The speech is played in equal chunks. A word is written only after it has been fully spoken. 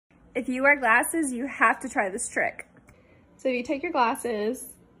If you wear glasses, you have to try this trick. So you take your glasses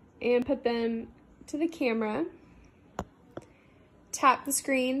and put them to the camera, tap the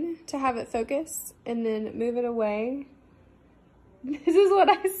screen to have it focus, and then move it away. This is what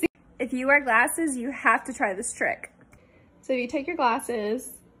I see. If you wear glasses, you have to try this trick. So you take your glasses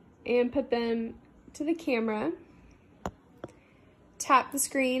and put them to the camera, tap the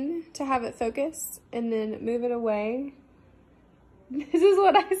screen to have it focus, and then move it away. This is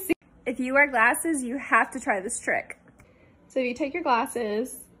what I see. If you wear glasses, you have to try this trick. So you take your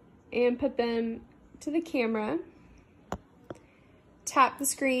glasses and put them to the camera, tap the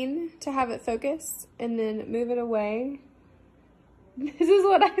screen to have it focus, and then move it away. This is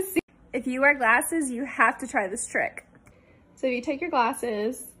what I see. If you wear glasses, you have to try this trick. So you take your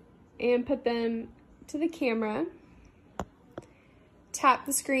glasses and put them to the camera, tap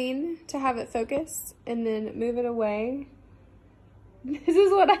the screen to have it focus, and then move it away. This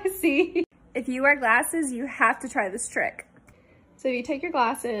is what I see. If you wear glasses, you have to try this trick. So you take your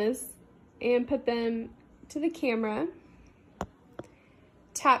glasses and put them to the camera,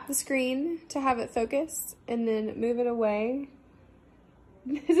 tap the screen to have it focus, and then move it away.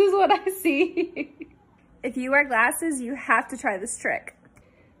 This is what I see. If you wear glasses, you have to try this trick.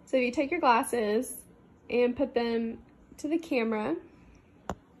 So you take your glasses and put them to the camera,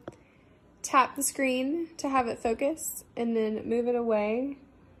 tap the screen to have it focus, and then move it away.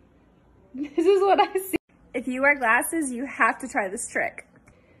 This is what I see. If you wear glasses, you have to try this trick.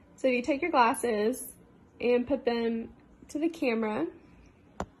 So you take your glasses and put them to the camera,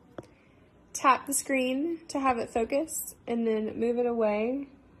 tap the screen to have it focus, and then move it away.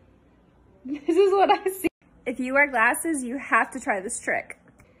 This is what I see. If you wear glasses, you have to try this trick.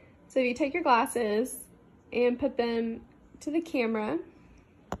 So you take your glasses and put them to the camera,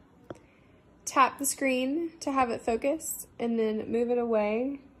 tap the screen to have it focus, and then move it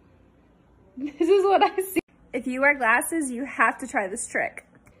away. This is what I see. If you wear glasses, you have to try this trick.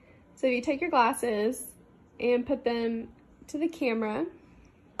 So you take your glasses and put them to the camera,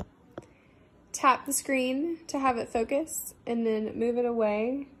 tap the screen to have it focus, and then move it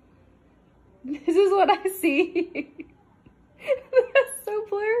away. This is what I see. That's so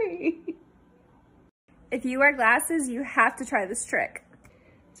blurry. If you wear glasses, you have to try this trick.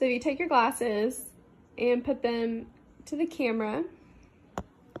 So you take your glasses and put them to the camera,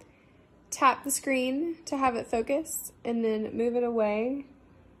 tap the screen to have it focus, and then move it away.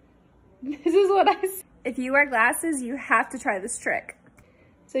 This is what I see. If you wear glasses, you have to try this trick.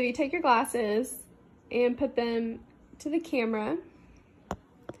 So you take your glasses and put them to the camera,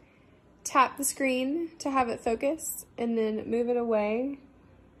 tap the screen to have it focus, and then move it away.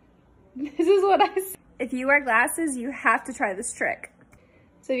 This is what I see. If you wear glasses, you have to try this trick.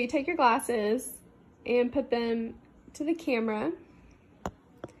 So you take your glasses and put them to the camera,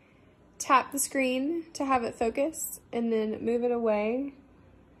 tap the screen to have it focus, and then move it away.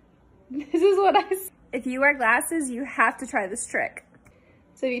 This is what I see. If you wear glasses, you have to try this trick.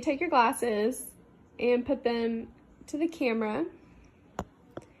 So you take your glasses and put them to the camera,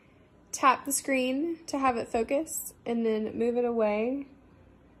 tap the screen to have it focus, and then move it away.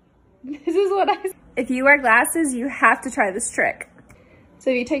 This is what I see. If you wear glasses, you have to try this trick. So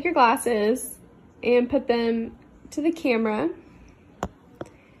you take your glasses and put them to the camera,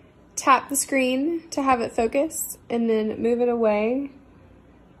 tap the screen to have it focus, and then move it away.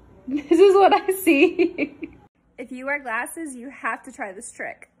 This is what I see. If you wear glasses, you have to try this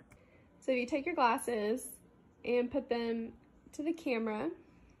trick. So you take your glasses and put them to the camera,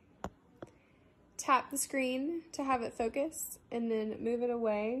 tap the screen to have it focus, and then move it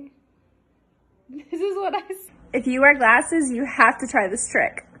away. This is what I see. If you wear glasses, you have to try this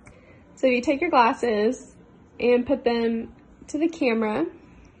trick. So you take your glasses and put them to the camera,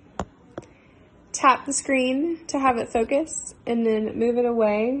 tap the screen to have it focus, and then move it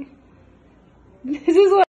away. This is what